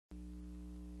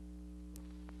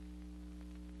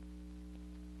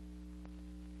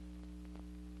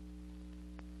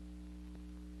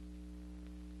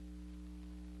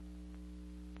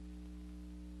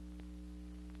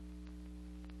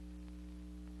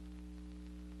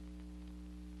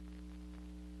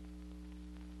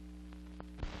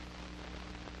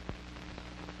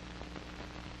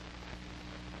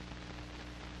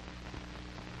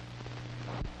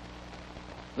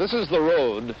This is the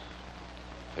road,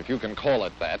 if you can call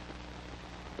it that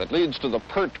leads to the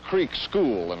Pert Creek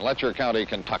School in Letcher County,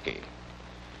 Kentucky.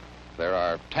 There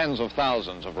are tens of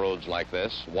thousands of roads like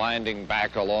this, winding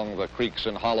back along the creeks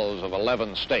and hollows of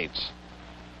 11 states.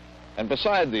 And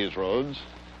beside these roads,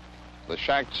 the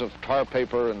shacks of tar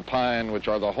paper and pine, which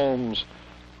are the homes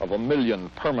of 1 million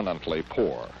permanently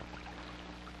poor.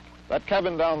 That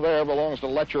cabin down there belongs to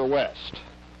Letcher West.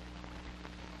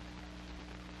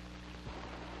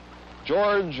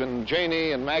 George and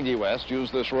Janie and Maggie West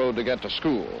use this road to get to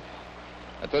school.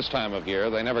 At this time of year,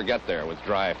 they never get there with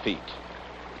dry feet.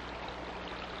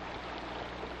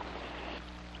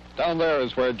 Down there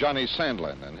is where Johnny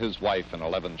Sandlin and his wife and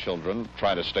 11 children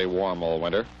try to stay warm all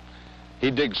winter.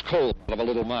 He digs coal out of a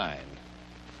little mine,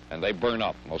 and they burn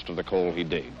up most of the coal he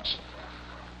digs.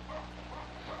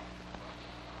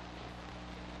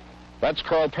 That's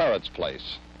Carl Parrott's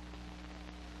place.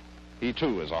 He,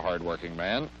 too, is a hard-working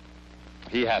man.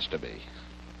 He has to be.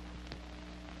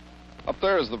 Up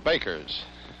there is the Bakers.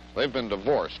 They've been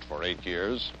divorced for 8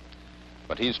 years,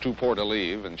 but he's too poor to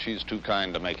leave, and she's too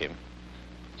kind to make him.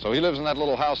 So he lives in that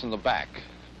little house in the back,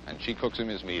 and she cooks him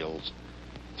his meals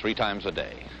 3 times a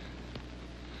day.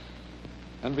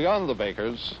 And beyond the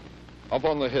Bakers, up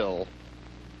on the hill,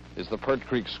 is the Pert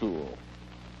Creek School.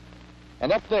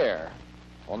 And up there,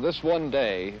 on this one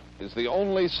day, is the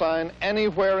only sign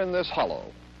anywhere in this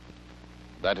hollow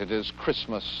that it is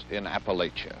Christmas in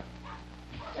Appalachia.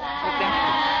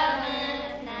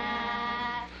 Silent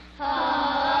night,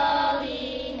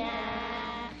 holy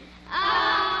night,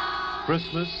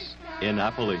 Christmas in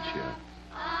Appalachia.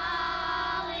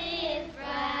 all is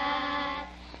bright,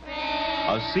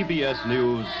 A CBS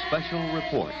News special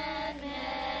report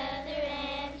mother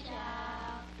and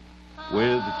child,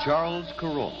 with Charles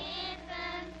Kuralt.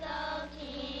 infant so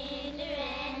tender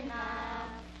and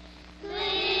mild,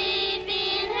 sleep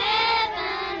in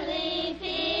heavenly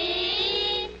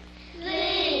peace,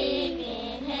 sleep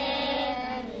in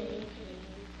heavenly peace.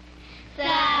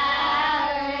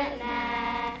 Silent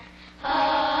night,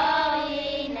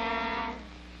 holy night,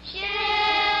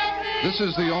 shepherd. This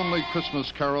is the only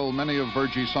Christmas carol many of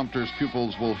Virgie Sumter's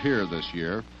pupils will hear this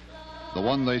year, the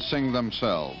one they sing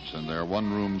themselves in their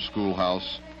one-room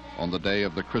schoolhouse on the day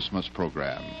of the Christmas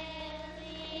program.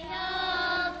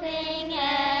 Oh, sing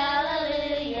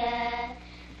hallelujah.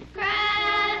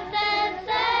 Christ the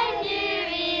Savior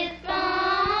is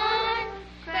born.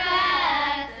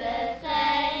 Christ the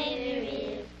Savior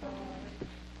is born.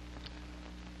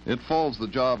 It falls the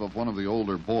job of one of the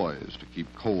older boys to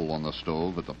keep coal on the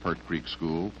stove at the Pert Creek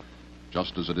School,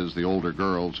 just as it is the older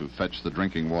girls who fetch the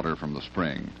drinking water from the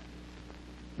spring.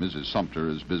 Mrs. Sumter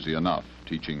is busy enough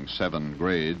teaching 7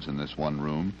 grades in this one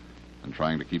room and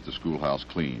trying to keep the schoolhouse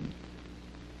clean.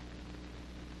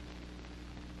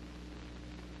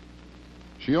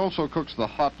 She also cooks the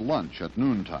hot lunch at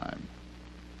noontime.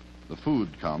 The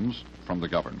food comes from the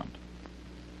government.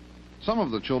 Some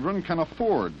of the children can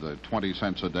afford the 20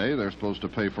 cents a day they're supposed to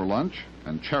pay for lunch,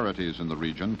 and charities in the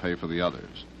region pay for the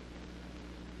others.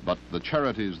 But the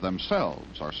charities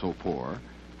themselves are so poor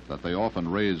that they often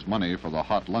raise money for the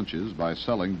hot lunches by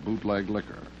selling bootleg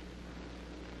liquor.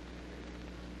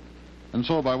 And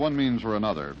so, by one means or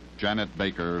another, Janet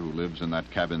Baker, who lives in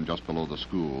that cabin just below the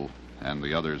school, and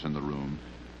the others in the room,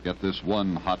 get this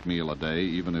one hot meal a day,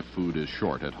 even if food is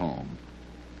short at home.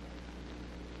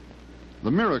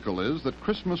 The miracle is that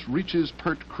Christmas reaches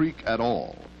Pert Creek at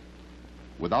all.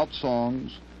 Without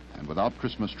songs, and without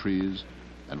Christmas trees,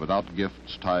 and without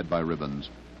gifts tied by ribbons,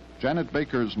 Janet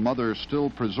Baker's mother still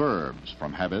preserves,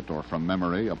 from habit or from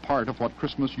memory, a part of what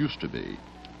Christmas used to be.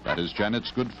 That is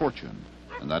Janet's good fortune,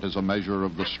 and that is a measure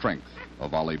of the strength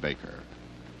of Ollie Baker.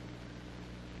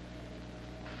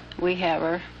 We have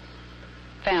our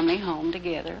family home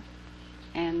together,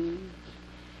 and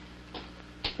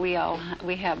we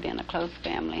have been a close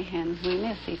family, and we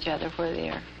miss each other where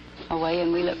they're away,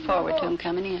 and we look forward to them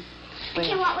coming in. Look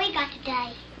at what we got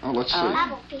today. Oh, let's see.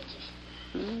 Bible pictures.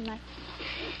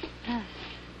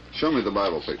 Show me the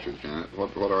Bible pictures, Janet.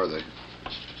 What are they?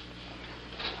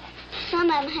 Some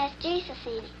of them has Jesus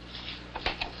in it.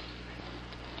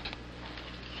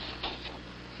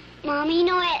 Mom, you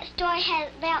know that story has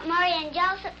about Mary and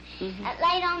Joseph that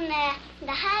laid on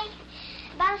the hay?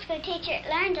 Bible school teacher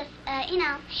learned us,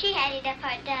 she had it up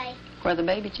her day. Where the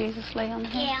baby Jesus lay on the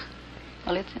hay? Yeah.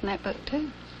 Well, it's in that book, too.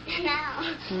 No.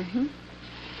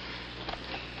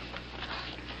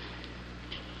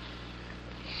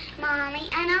 Mommy,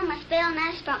 I know my spell and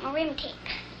I brought my rheumatic.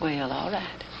 Well, all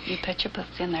right. You put your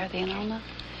books in there then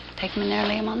take them in there and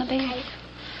lay them on the bed.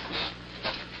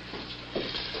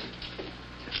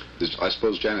 I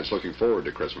suppose Janet's looking forward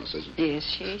to Christmas, isn't she? Yes,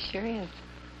 she sure is.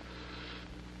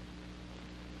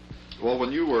 Well,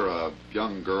 when you were a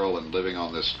young girl and living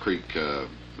on this creek,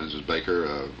 Mrs.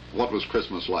 Baker, what was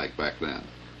Christmas like back then?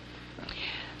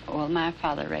 Well, my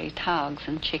father raised hogs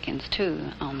and chickens, too,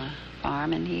 on the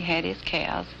farm, and he had his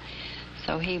cows.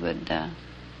 So he would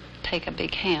take a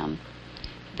big ham.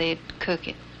 They'd cook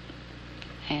it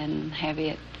and have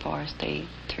it for us to eat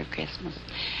through Christmas.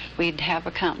 We'd have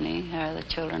a company. The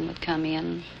children would come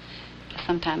in.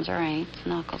 Sometimes our aunts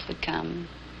and uncles would come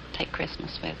take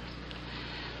Christmas with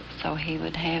us. So he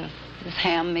would have this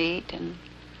ham meat, and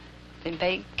they'd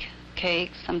bake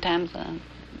cakes, sometimes a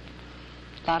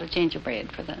lot of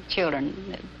gingerbread for the children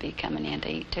that'd be coming in to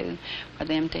eat, too, for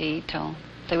them to eat till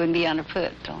they wouldn't be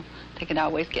underfoot, till they could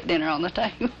always get dinner on the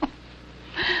table.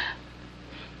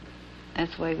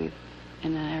 That's the way we,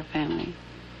 in our family,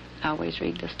 always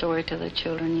read the story to the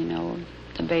children, you know,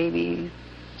 the baby,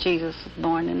 Jesus was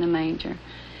born in the manger.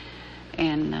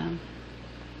 And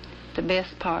the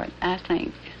best part, I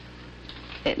think,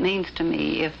 it means to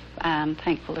me, if I'm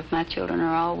thankful if my children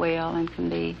are all well and can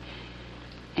be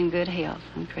in good health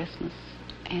on Christmas.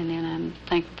 And then I'm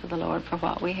thankful to the Lord for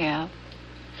what we have.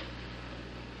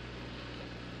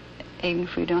 Even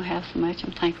if we don't have so much,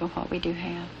 I'm thankful for what we do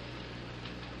have.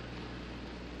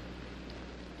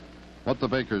 What the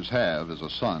Bakers have is a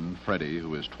son, Freddie,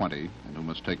 who is 20, and who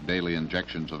must take daily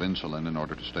injections of insulin in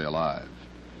order to stay alive.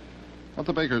 What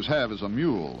the Bakers have is a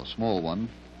mule, a small one,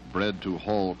 bred to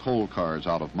haul coal cars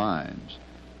out of mines.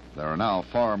 There are now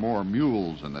far more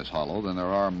mules in this hollow than there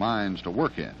are mines to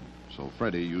work in, so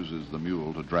Freddie uses the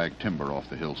mule to drag timber off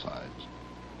the hillsides.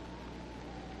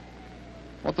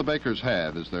 What the Bakers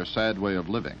have is their sad way of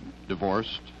living,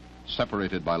 divorced,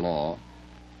 separated by law,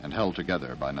 and held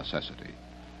together by necessity.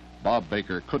 Bob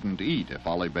Baker couldn't eat if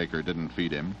Ollie Baker didn't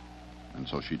feed him, and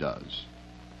so she does.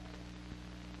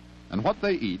 And what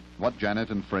they eat, what Janet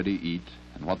and Freddie eat,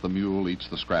 and what the mule eats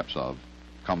the scraps of,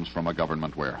 comes from a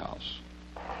government warehouse.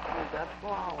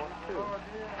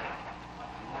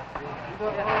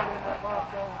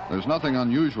 There's nothing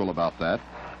unusual about that,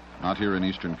 not here in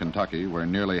eastern Kentucky, where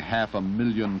nearly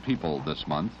 500,000 people this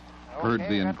month heard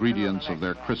the ingredients of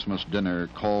their Christmas dinner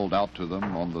called out to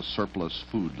them on the surplus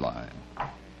food line.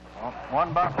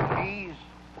 1 box of cheese,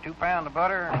 2 pounds of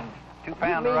butter, and 2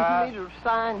 pounds of rice. You mean to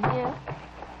sign here?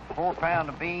 4 pounds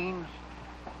of beans,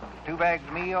 2 bags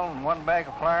of meal, and 1 bag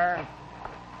of flour,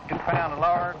 2 pounds of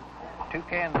lard, 2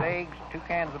 cans of eggs, 2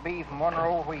 cans of beef, and 1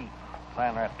 roll of wheat.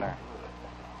 Sign right there.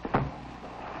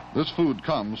 This food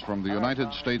comes from the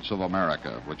United States of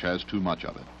America, which has too much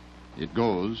of it. It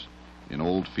goes, in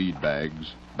old feed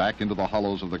bags, back into the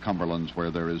hollows of the Cumberlands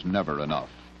where there is never enough.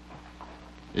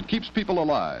 It keeps people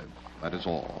alive, that is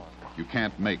all. You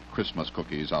can't make Christmas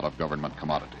cookies out of government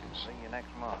commodities. See you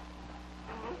next month.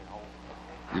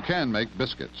 You can make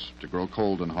biscuits to grow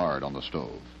cold and hard on the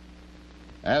stove.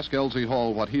 Ask Elsie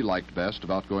Hall what he liked best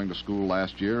about going to school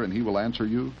last year, and he will answer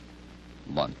you,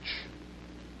 lunch.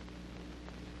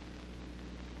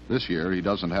 This year, he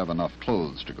doesn't have enough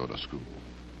clothes to go to school.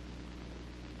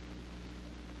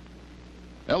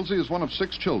 Elsie is one of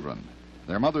 6 children.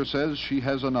 Their mother says she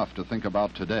has enough to think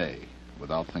about today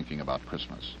without thinking about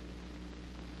Christmas.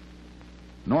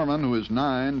 Norman, who is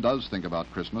 9, does think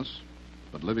about Christmas,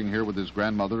 but living here with his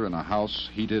grandmother in a house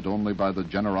heated only by the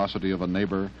generosity of a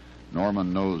neighbor,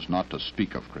 Norman knows not to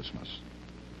speak of Christmas.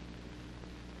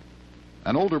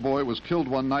 An older boy was killed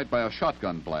one night by a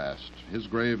shotgun blast. His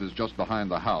grave is just behind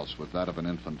the house with that of an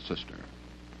infant sister.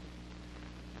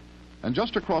 And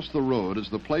just across the road is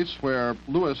the place where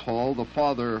Lewis Hall, the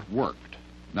father, worked.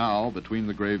 Now, between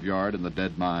the graveyard and the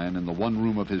dead mine, in the one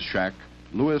room of his shack,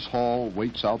 Lewis Hall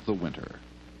waits out the winter.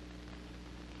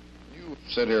 You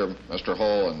sit here, Mr.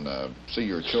 Hall, and see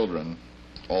your children,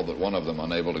 all but one of them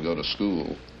unable to go to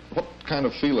school. What kind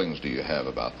of feelings do you have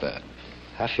about that?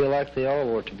 I feel like they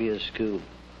all want to be in school.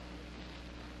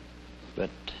 But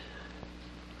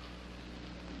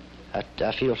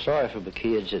I feel sorry for the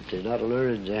kids that they're not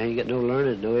learning. They ain't got no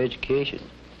learning, no education.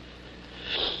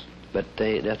 But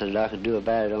there ain't nothing that I can do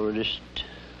about it. Only just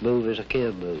move as I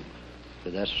can move.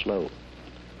 But that's slow.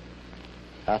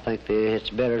 I think it's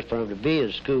better for them to be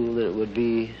in school than it would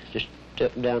be just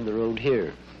stepping down the road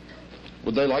here.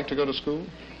 Would they like to go to school?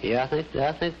 Yeah,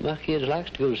 I think my kids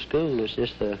likes to go to school. It's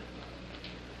just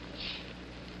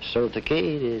so that they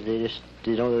can. They just,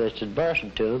 you know, it's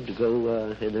embarrassing to them to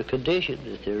go in the condition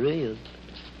that they're in.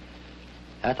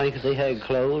 I think if they had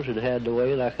clothes and had the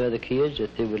way like other kids,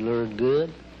 that they would learn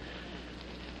good.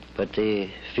 But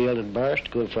they feel embarrassed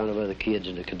to go in front of other kids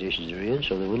in the conditions they're in,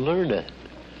 so they wouldn't learn that.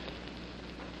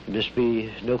 There'd just be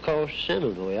no cause to send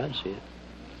them the way I'd see it.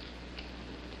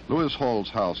 Lewis Hall's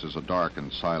house is a dark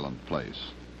and silent place.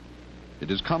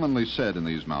 It is commonly said in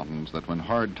these mountains that when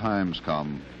hard times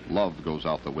come, love goes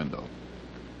out the window.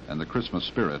 And the Christmas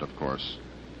spirit, of course,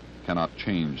 cannot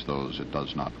change those it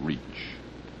does not reach.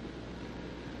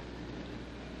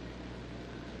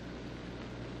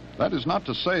 That is not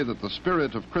to say that the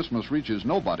spirit of Christmas reaches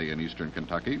nobody in eastern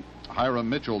Kentucky. Hiram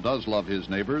Mitchell does love his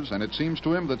neighbors, and it seems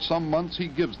to him that some months he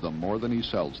gives them more than he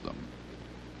sells them.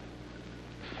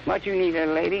 What you need,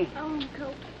 little lady? I want a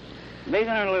Coke. Big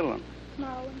one or a little one?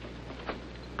 Small one.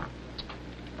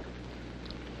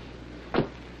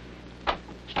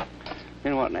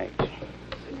 Then what next?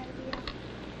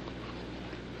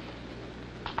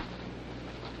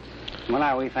 Well,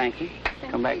 now we thank you.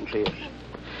 Come back and see us.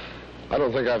 I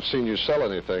don't think I've seen you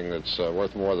sell anything that's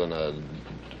worth more than a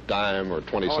dime or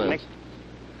 20 cents.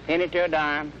 Penny to a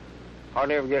dime.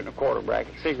 Hardly ever get in a quarter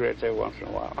bracket. Cigarettes every once in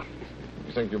a while.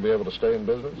 You think you'll be able to stay in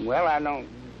business? Well, I don't.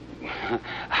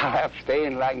 I'll have to stay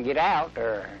until I can get out,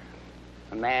 or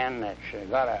a man that's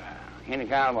got any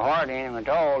kind of a heart in him at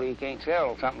all, he can't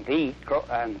sell something to eat,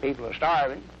 and people are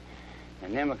starving.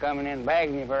 And them are coming in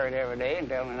bagging you for it every day and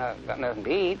telling them they've got nothing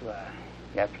to eat. Well,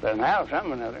 you have to let them out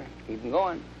something or another, keep them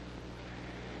going.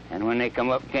 And when they come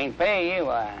up and can't pay you,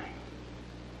 why,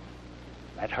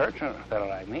 that hurts a fellow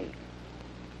like me.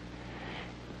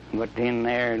 But then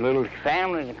there are little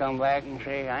families that come back and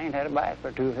say, I ain't had a bite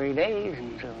for 2 or 3 days,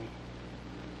 and so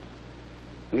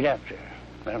we'd have to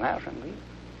let them have something to eat.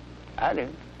 I do.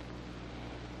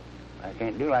 I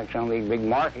can't do like some of these big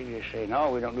markets, just say,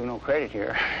 no, we don't do no credit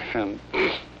here. Well,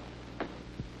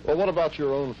 what about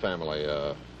your own family,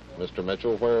 Mr.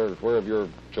 Mitchell? Where have your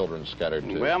children scattered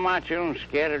to? Well, my children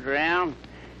scattered around.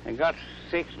 I got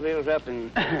 6 lives up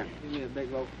in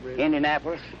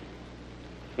Indianapolis.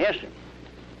 Yes, sir.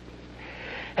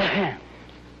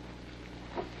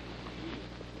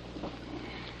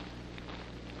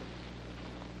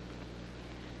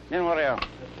 Then what else?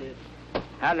 That's it.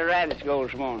 How'd the rabbits go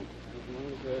this morning?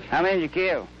 How many did you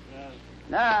kill?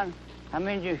 None. How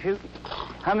many did you shoot?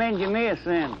 How many did you miss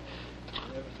then?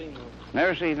 Never seen one.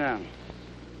 Never seen none.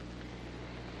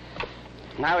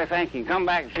 Now we thank you. Come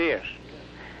back and see us.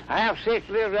 I have 6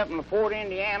 lives up in LaPorte,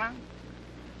 Indiana.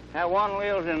 I have 1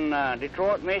 lives in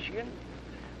Detroit, Michigan.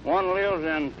 1 lives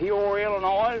in Peoria,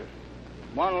 Illinois.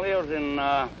 1 lives in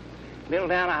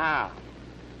Middletown, Ohio.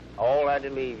 All I had to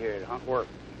leave here to hunt work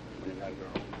when I got a girl.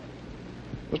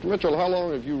 Mr. Mitchell, how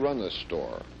long have you run this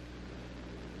store?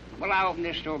 Well, I opened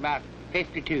this store about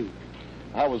 52.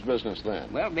 How was business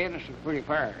then? Well, business was pretty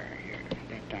fair here at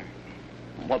that time.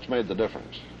 What's made the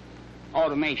difference?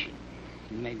 Automation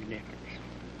made the difference.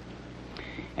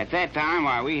 At that time,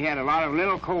 why, we had a lot of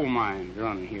little coal mines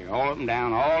running here, all of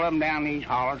them down these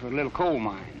hollers with little coal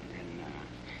mines. And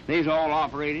these all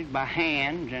operated by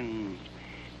hands, and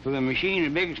for the machine, the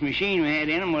biggest machine we had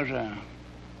in them was a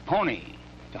pony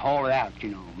to haul it out, you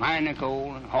know, mine the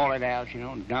coal and haul it out, you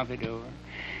know, and dump it over.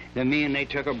 The men, they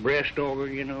took a breast auger,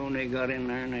 you know, and they got in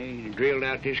there and they drilled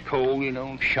out this coal, you know,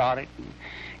 and shot it and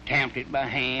tamped it by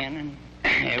hand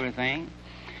and everything.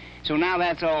 So now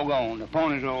that's all gone. The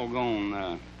pony's all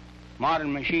gone.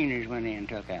 Modern machineries went in and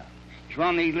took out. Just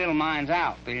run these little mines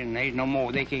out. There's no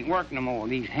more. They can't work no more.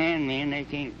 These hand men, they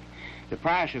can't. The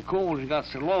price of coal has got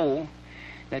so low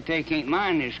that they can't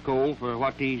mine this coal for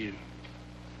what these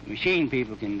machine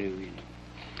people can do, you know.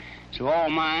 So all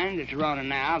mines that's running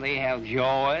now, they have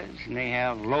jaws, and they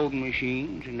have loading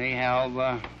machines, and they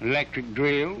have electric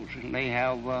drills, and they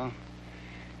have,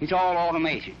 it's all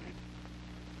automation.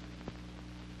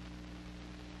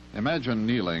 Imagine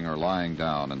kneeling or lying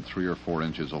down in 3 or 4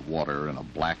 inches of water in a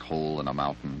black hole in a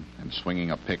mountain and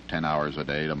swinging a pick 10 hours a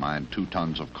day to mine 2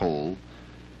 tons of coal,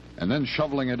 and then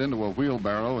shoveling it into a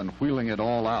wheelbarrow and wheeling it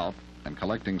all out and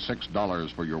collecting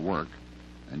 $6 for your work,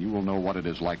 and you will know what it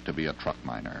is like to be a truck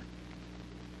miner.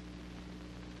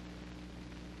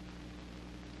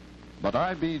 But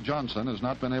I.B. Johnson has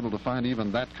not been able to find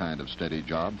even that kind of steady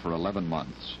job for 11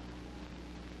 months.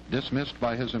 Dismissed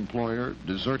by his employer,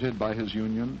 deserted by his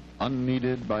union,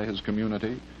 unneeded by his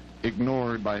community,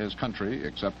 ignored by his country,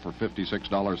 except for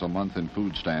 $56 a month in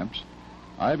food stamps,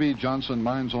 I.B. Johnson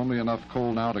mines only enough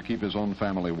coal now to keep his own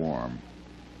family warm.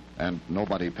 And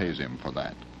nobody pays him for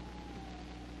that.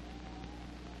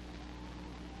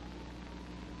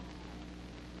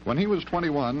 When he was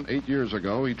 21, 8 years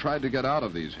ago, he tried to get out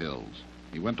of these hills.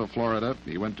 He went to Florida,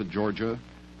 he went to Georgia,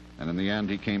 and in the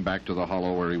end he came back to the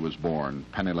hollow where he was born,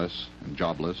 penniless and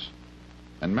jobless,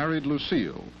 and married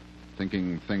Lucille,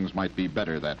 thinking things might be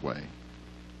better that way.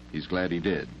 He's glad he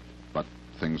did, but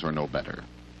things are no better.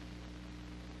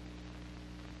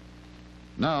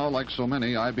 Now, like so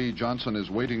many, I.B. Johnson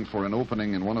is waiting for an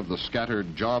opening in one of the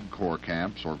scattered Job Corps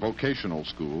camps or vocational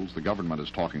schools the government is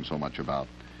talking so much about.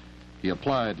 He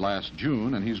applied last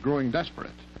June, and he's growing desperate.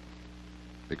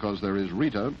 Because there is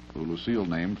Rita, who Lucille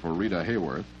named for Rita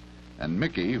Hayworth, and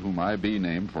Mickey, whom I.B.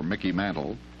 named for Mickey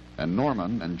Mantle, and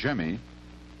Norman and Jemmy,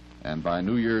 and by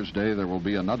New Year's Day there will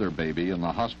be another baby and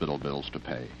the hospital bills to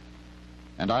pay.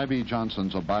 And I.B.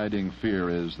 Johnson's abiding fear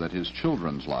is that his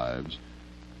children's lives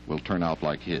will turn out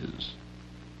like his.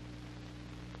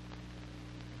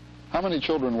 How many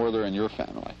children were there in your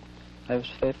family? There was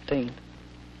 15.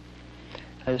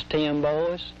 There's 10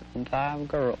 boys and 5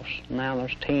 girls. Now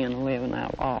there's 10 living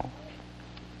out all.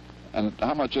 And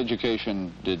how much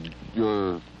education did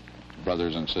your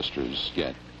brothers and sisters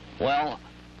get? Well,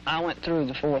 I went through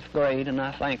the 4th grade, and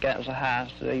I think that was the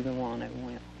highest that even one ever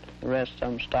went. The rest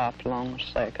of them stopped along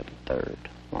the 2nd and 3rd,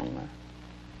 along there.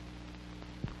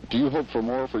 Do you hope for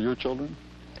more for your children?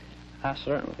 I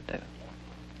certainly do.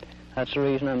 That's the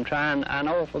reason I'm trying. I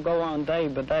know if we go on day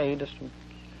by day, just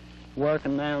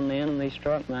working down the end of these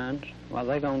truck mines, well,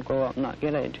 they're going to grow up and not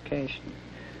get education.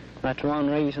 That's one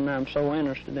reason I'm so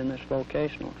interested in this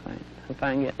vocational thing. If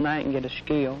I can get night and get a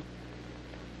skill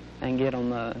and get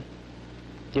them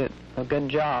get a good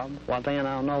job, well, then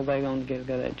I'll know they're going to get a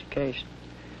good education.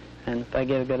 And if they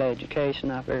get a good education,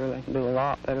 I figure they can do a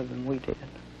lot better than we did,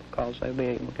 because they'll be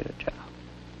able to get a job.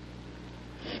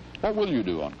 What will you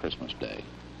do on Christmas Day?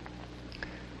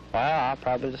 Well, I'll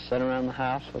probably just sit around the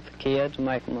house with the kids and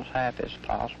make them as happy as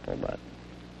possible, but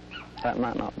that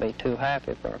might not be too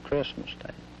happy for a Christmas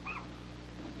Day.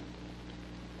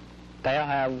 They'll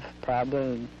have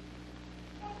probably,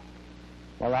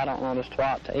 well, I don't know just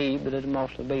what to eat, but it'll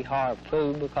mostly be hard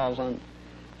food, because on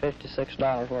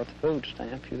 $56 worth of food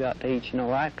stamps, you got to eat,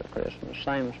 right till Christmas,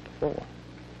 same as before.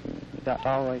 You got to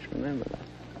always remember that.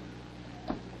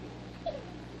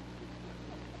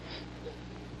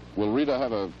 Will Rita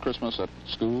have a Christmas at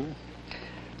school?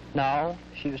 No,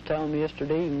 she was telling me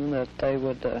yesterday evening that they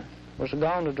was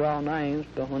going to draw names,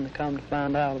 but when they come to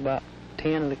find out, about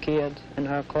 10 of the kids in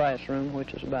her classroom,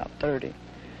 which is about 30,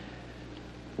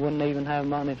 wouldn't even have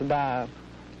money to buy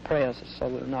presents, so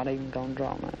they're not even going to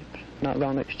draw names. Not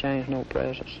going to exchange no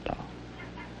presents at all.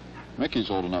 Mickey's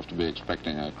old enough to be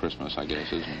expecting a Christmas, I guess,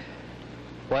 isn't he?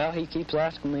 Well, he keeps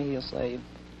asking me, he'll say,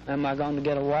 am I going to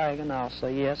get a wagon? I'll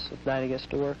say, yes, if Daddy gets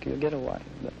to work, you'll get a wagon.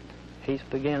 But he's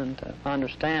beginning to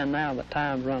understand now that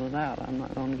time's running out. I'm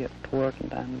not going to get to work in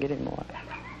time to get him a wagon.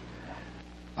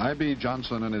 I.B.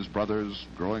 Johnson and his brothers,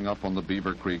 growing up on the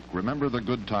Beaver Creek, remember the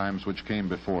good times which came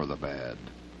before the bad.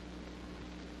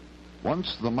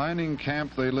 Once the mining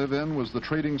camp they live in was the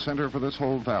trading center for this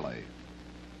whole valley.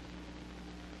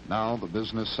 Now the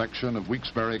business section of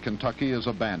Weeksbury, Kentucky is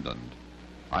abandoned.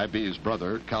 I.B.'s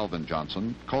brother, Calvin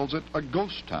Johnson, calls it a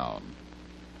ghost town,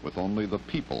 with only the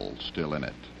people still in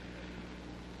it.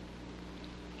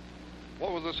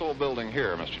 What was this old building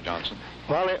here, Mr. Johnson?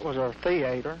 Well, it was our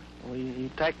theater.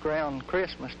 You'd take around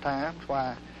Christmas times,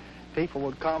 why people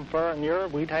would come from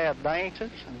Europe. We'd have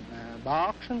dances and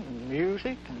boxing and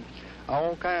music and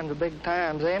all kinds of big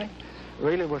times in it. It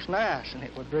really was nice, and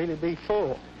it would really be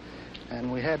full. And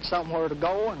we had somewhere to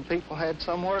go, and people had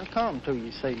somewhere to come to,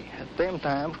 you see. At them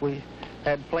times, we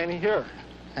had plenty here.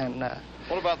 And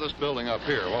what about this building up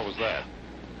here? What was that?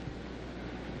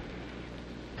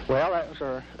 Well, that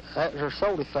was our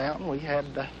soda fountain. We had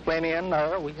plenty in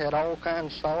there. We had all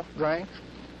kinds of soft drinks.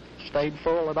 Stayed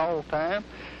full at all time.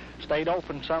 Stayed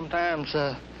open sometimes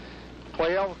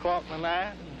 12 o'clock in the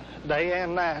night, day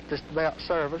and night, just about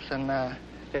service. And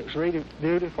it was really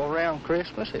beautiful around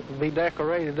Christmas. It would be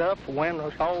decorated up, the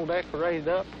windows all decorated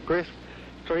up, Christmas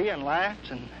tree and lights,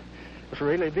 and it was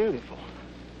really beautiful.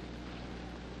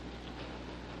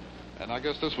 And I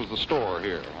guess this was the store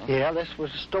here, huh? Yeah, this was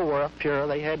the store up here.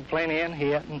 They had plenty in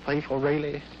here, and people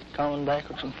really coming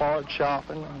backwards and forwards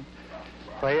shopping and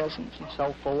presents and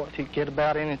so forth. You could get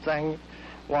about anything you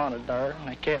wanted there, and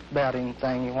they kept about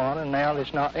anything you wanted, and now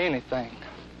there's not anything.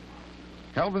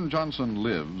 Calvin Johnson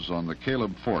lives on the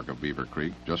Caleb Fork of Beaver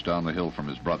Creek, just down the hill from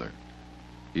his brother.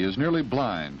 He is nearly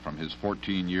blind from his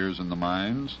 14 years in the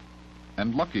mines,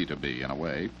 and lucky to be, in a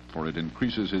way, for it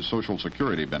increases his Social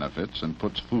Security benefits and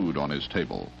puts food on his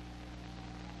table.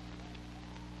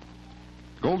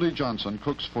 Goldie Johnson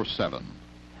cooks for 7.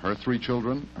 Her 3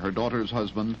 children, her daughter's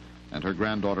husband, and her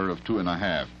granddaughter of 2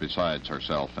 1/2, besides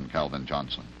herself and Calvin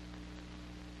Johnson.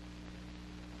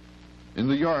 In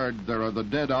the yard, there are the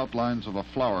dead outlines of a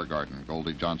flower garden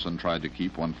Goldie Johnson tried to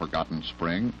keep one forgotten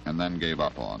spring and then gave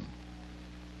up on.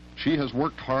 She has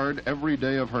worked hard every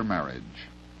day of her marriage,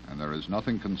 and there is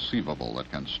nothing conceivable that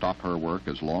can stop her work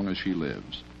as long as she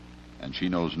lives. and she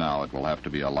knows now it will have to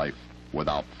be a life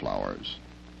without flowers.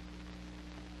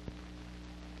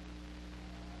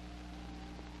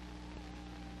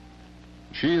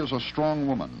 She is a strong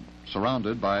woman,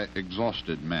 surrounded by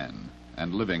exhausted men,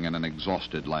 and living in an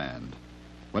exhausted land.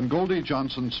 When Goldie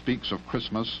Johnson speaks of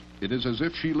Christmas, it is as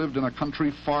if she lived in a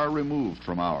country far removed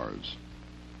from ours.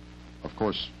 Of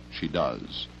course, she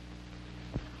does.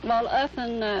 Well, up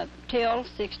until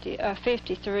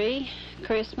 53,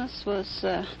 Christmas was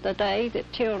the day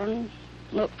that children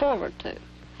look forward to.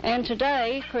 And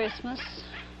today, Christmas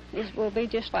will be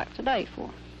just like today for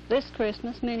them. This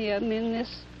Christmas, many of them in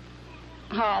this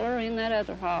holler, in that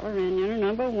other holler, and in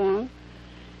number one.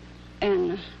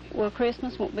 And, well,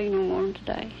 Christmas won't be no more than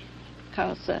today,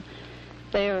 because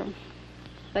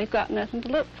they've got nothing to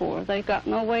look for. They've got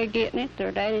no way of getting it.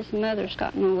 Their daddies and mothers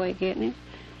got no way of getting it.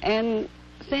 And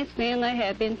since then, they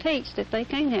have been taught that they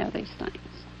can't have these things.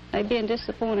 They've been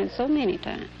disappointed so many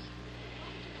times.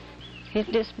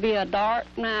 It'll just be a dark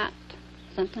night,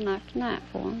 something like tonight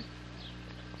for them.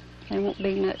 There won't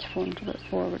be much for them to look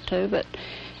forward to, but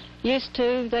used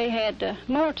to, they had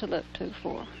more to look to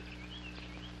for.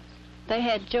 They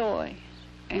had joy,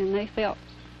 and they felt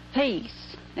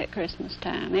peace at Christmas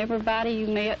time. Everybody you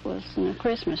met was in a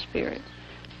Christmas spirit.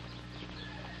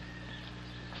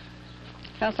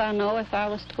 Because I know if I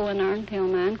was to go in there and tell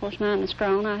mine, of course mine is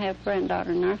grown, I have a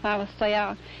granddaughter in there, if I was to say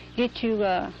I'll get you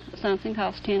something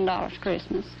cost $10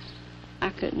 Christmas, I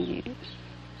couldn't get it.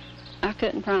 I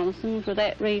couldn't promise them. For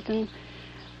that reason,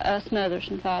 us mothers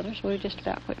and fathers, we just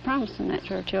about quit promising that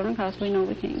to our children, because we know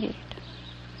we can't get it.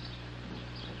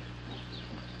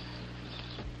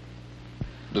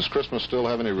 Does Christmas still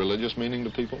have any religious meaning to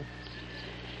people?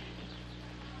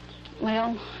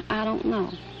 Well, I don't know.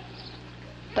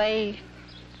 They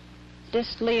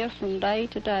just live from day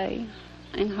to day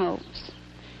in hopes.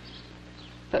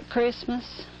 But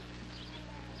Christmas,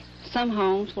 some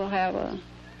homes will have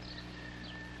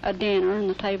a dinner and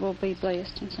the table will be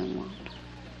blessed and some won't.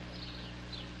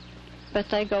 But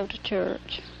they go to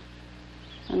church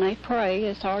and they pray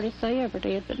as hard as they ever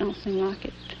did, but don't seem like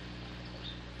it.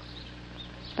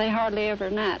 They hardly ever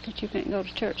night that you can't go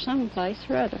to church someplace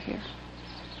or other here.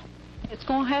 It's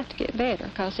going to have to get better,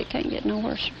 because it can't get no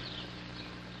worse.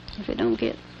 If it don't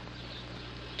get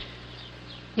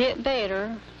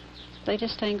better, they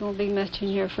just ain't going to be much in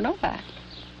here for nobody.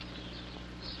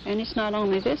 And it's not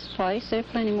only this place, there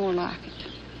are plenty more like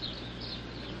it.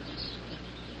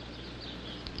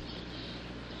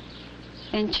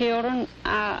 And children,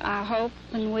 I hope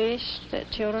and wish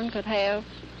that children could have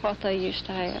what they used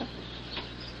to have.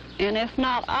 And if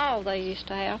not all they used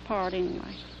to have, part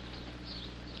anyway.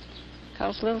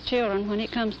 Because little children, when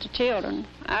it comes to children,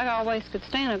 I always could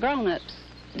stand a grown-up's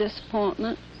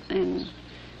disappointment and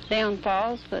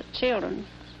downfalls, but children,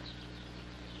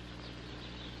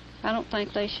 I don't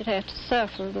think they should have to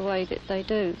suffer the way that they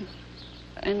do.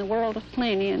 In the world of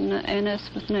plenty and us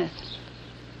with nothing.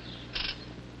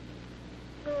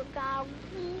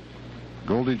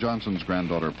 Goldie Johnson's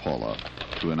granddaughter Paula,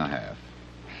 2½.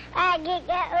 I get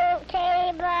that old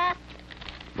table.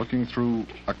 Looking through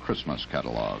a Christmas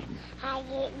catalog. I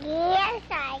get this,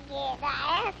 I get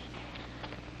that.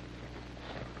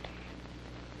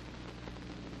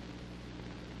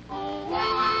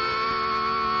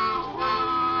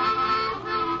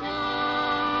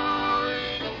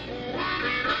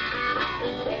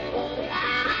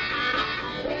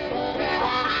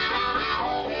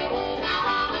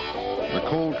 The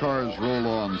coal cars roll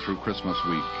on through Christmas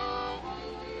week,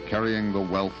 carrying the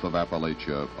wealth of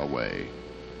Appalachia away.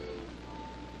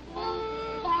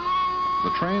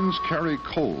 The trains carry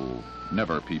coal,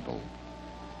 never people.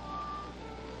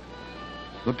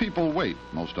 The people wait,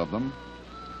 most of them,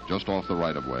 just off the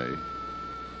right-of-way,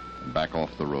 and back off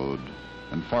the road,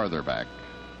 and farther back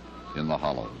in the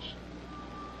hollows.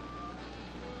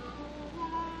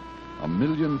 1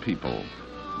 million people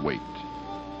wait.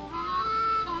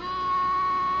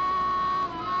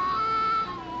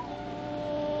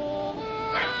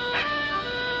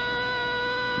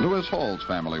 Lewis Hall's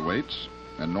family waits,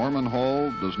 and Norman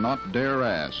Hall does not dare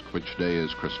ask which day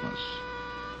is Christmas.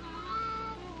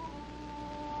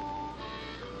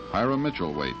 Hiram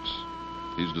Mitchell waits.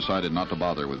 He's decided not to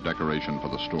bother with decoration for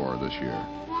the store this year.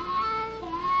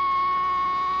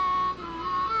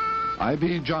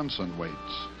 I.B. Johnson waits,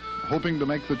 hoping to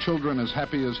make the children as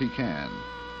happy as he can.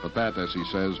 But that, as he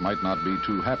says, might not be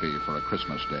too happy for a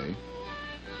Christmas day.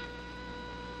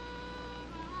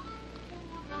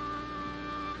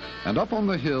 And up on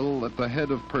the hill at the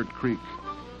head of Pert Creek,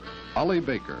 Ollie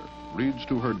Baker reads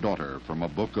to her daughter from a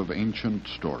book of ancient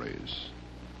stories.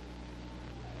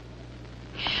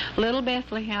 Little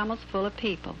Bethlehem was full of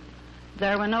people.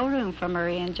 There was no room for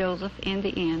Mary and Joseph in the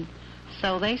inn,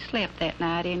 so they slept that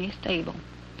night in his stable.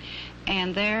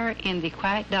 And there in the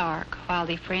quiet dark, while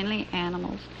the friendly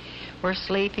animals were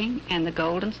sleeping and the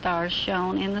golden stars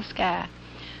shone in the sky,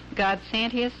 God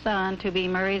sent his son to be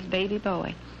Mary's baby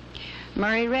boy.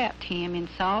 Mary wrapped him in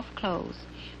soft clothes.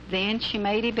 Then she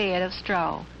made a bed of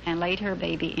straw and laid her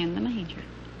baby in the manger.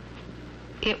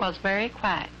 It was very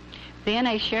quiet. Then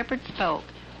a shepherd spoke.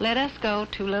 "Let us go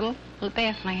to little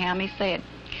Bethlehem," he said.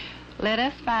 "Let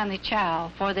us find the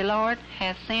child, for the Lord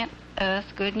has sent us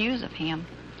good news of him."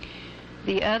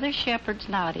 The other shepherds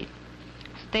nodded.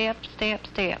 Step, step,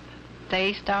 step.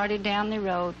 They started down the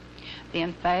road.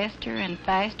 Then faster and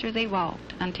faster they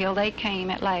walked until they came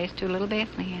at last to little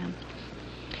Bethlehem.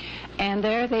 And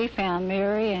there they found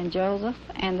Mary and Joseph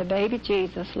and the baby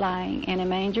Jesus lying in a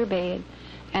manger bed,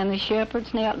 and the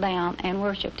shepherds knelt down and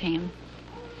worshipped him.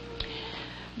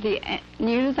 The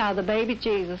news of the baby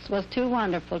Jesus was too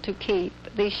wonderful to keep.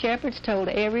 The shepherds told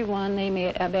everyone they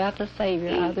met about the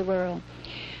Savior of the world.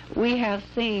 "We have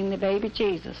seen the baby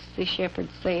Jesus," the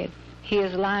shepherds said. "He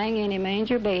is lying in a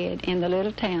manger bed in the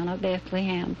little town of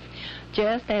Bethlehem,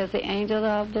 just as the angel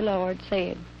of the Lord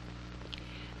said."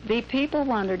 The people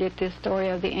wondered at this story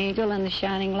of the angel and the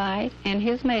shining light and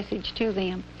his message to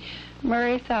them.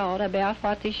 Mary thought about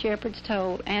what the shepherds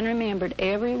told and remembered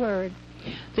every word.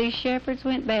 The shepherds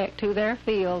went back to their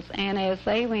fields, and as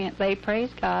they went, they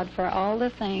praised God for all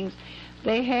the things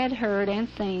they had heard and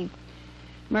seen.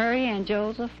 Mary and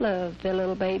Joseph loved the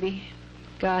little baby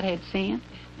God had sent.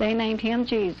 They named him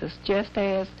Jesus, just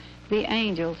as the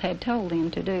angels had told them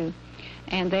to do.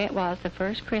 And that was the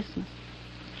first Christmas.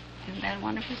 Isn't that a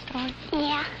wonderful story?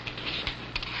 Yeah.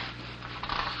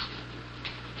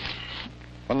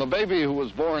 When the baby who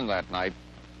was born that night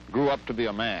grew up to be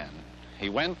a man, he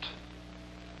went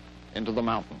into the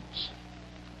mountains.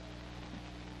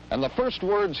 And the first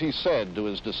words he said to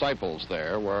his disciples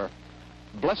there were,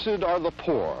 "Blessed are the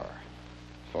poor,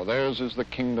 for theirs is the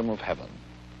kingdom of heaven."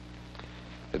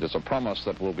 It is a promise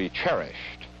that will be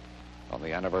cherished on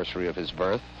the anniversary of his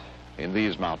birth in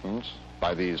these mountains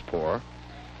by these poor.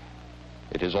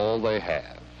 It is all they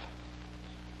have.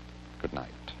 Good night.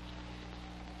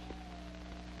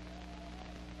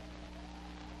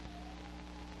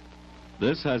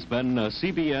 This has been a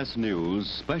CBS News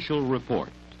special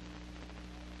report.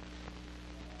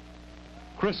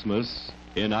 Christmas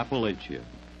in Appalachia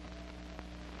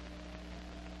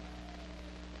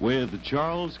with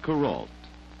Charles Kuralt.